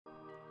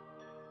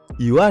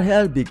You are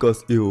here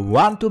because you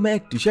want to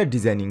make t-shirt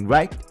designing,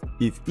 right?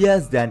 If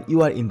yes, then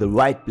you are in the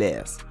right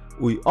place.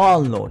 We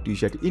all know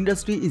t-shirt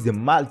industry is a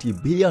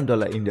multi-billion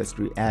dollar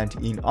industry, and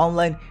in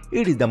online,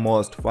 it is the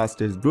most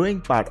fastest growing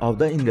part of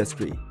the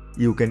industry.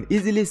 You can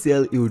easily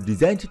sell your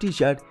designed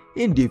t-shirt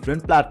in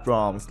different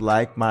platforms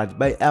like Merch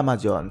by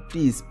Amazon,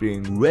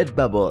 Teespring,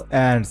 Redbubble,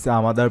 and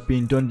some other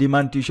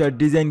print-on-demand t-shirt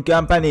design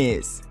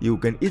companies. You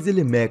can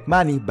easily make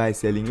money by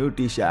selling your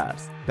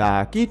t-shirts.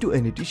 The key to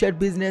any t-shirt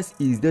business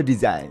is the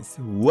designs.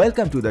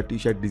 Welcome to the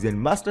T-Shirt Design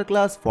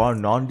Masterclass for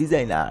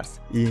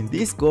non-designers. In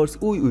this course,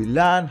 we will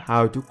learn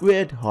how to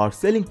create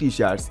hot-selling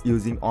t-shirts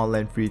using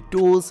online free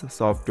tools,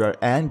 software,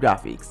 and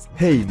graphics.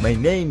 Hey, my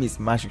name is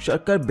Masuk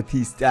Sarker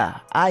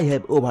Batista. I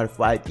have over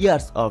 5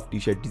 years of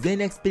t-shirt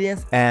design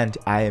experience and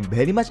I am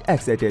very much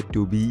excited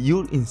to be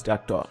your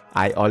instructor.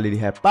 I already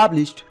have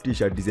published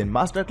T-Shirt Design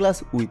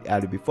Masterclass with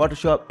Adobe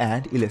Photoshop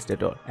and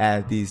Illustrator,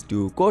 and these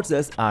two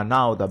courses are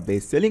now the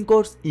best-selling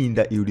course in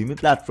the Udemy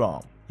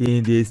platform.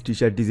 In this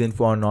T-shirt design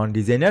for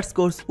non-designers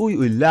course, we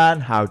will learn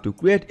how to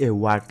create a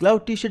word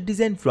cloud t-shirt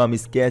design from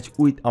scratch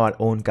with our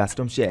own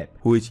custom shape,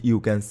 which you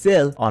can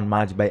sell on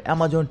Merch by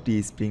Amazon,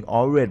 Teespring,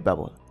 or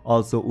Redbubble.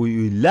 Also, we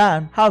will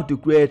learn how to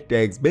create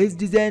text-based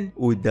design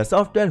with the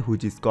software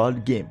which is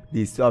called GIMP.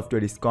 This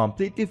software is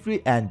completely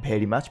free and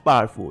very much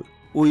powerful.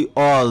 We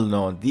all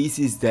know this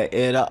is the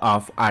era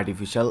of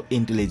artificial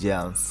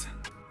intelligence.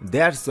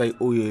 That's why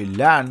we will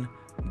learn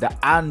the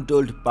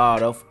untold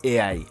power of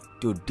AI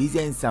to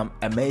design some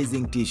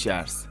amazing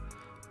t-shirts.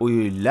 We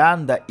will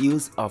learn the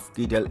use of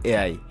Kital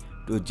AI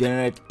to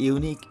generate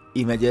unique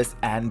images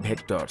and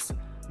vectors.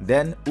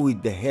 Then,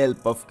 with the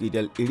help of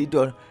Kital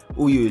Editor,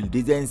 we will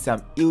design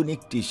some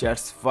unique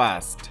t-shirts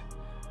fast.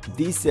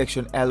 This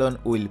section alone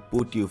will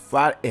put you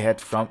far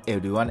ahead from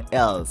everyone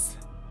else.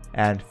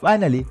 And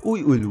finally,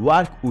 we will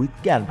work with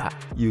Canva.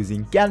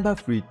 Using Canva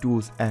free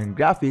tools and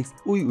graphics,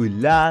 we will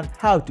learn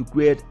how to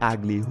create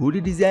ugly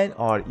hoodie design,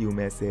 or you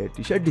may say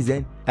t-shirt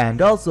design,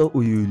 and also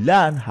we will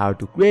learn how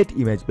to create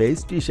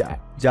image-based t-shirt.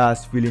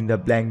 Just fill in the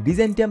blank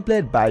design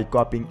template by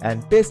copying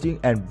and pasting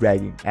and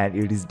dragging, and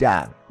it is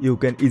done. You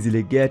can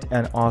easily get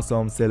an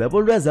awesome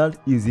sellable result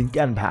using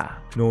Canva.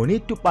 No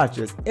need to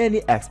purchase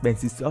any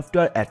expensive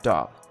software at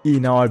all.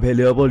 In our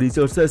valuable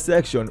resources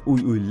section,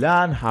 we will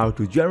learn how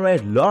to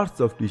generate lots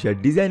of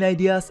t-shirt design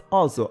ideas.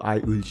 Also, I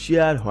will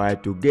share where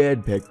to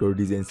get vector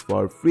designs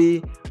for free,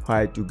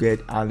 where to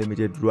get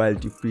unlimited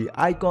royalty-free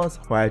icons,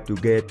 where to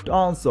get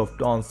tons of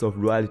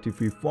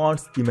royalty-free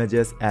fonts,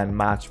 images, and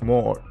much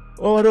more.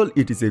 Overall,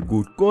 it is a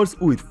good course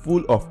with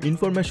full of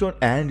information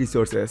and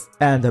resources.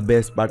 And the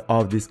best part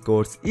of this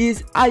course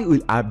is I will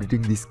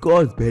updating this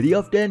course very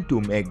often to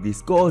make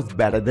this course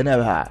better than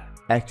ever.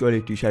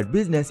 Actually, t-shirt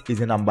business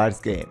is a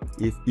numbers game.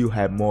 If you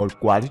have more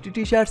quality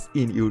t-shirts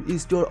in your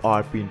store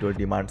or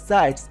print-on-demand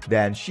sites,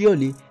 then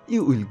surely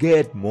you will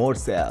get more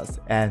sales,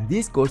 and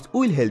this course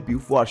will help you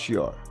for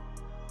sure.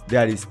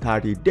 There is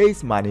 30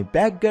 days money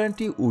back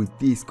guarantee with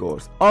this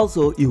course.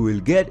 Also, you will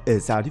get a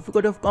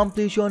certificate of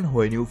completion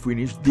when you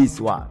finish this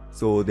one.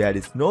 So there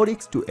is no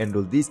risk to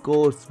enroll this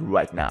course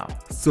right now.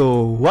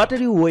 So what are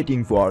you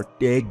waiting for?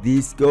 Take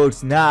this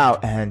course now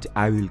and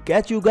I will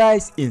catch you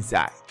guys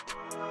inside.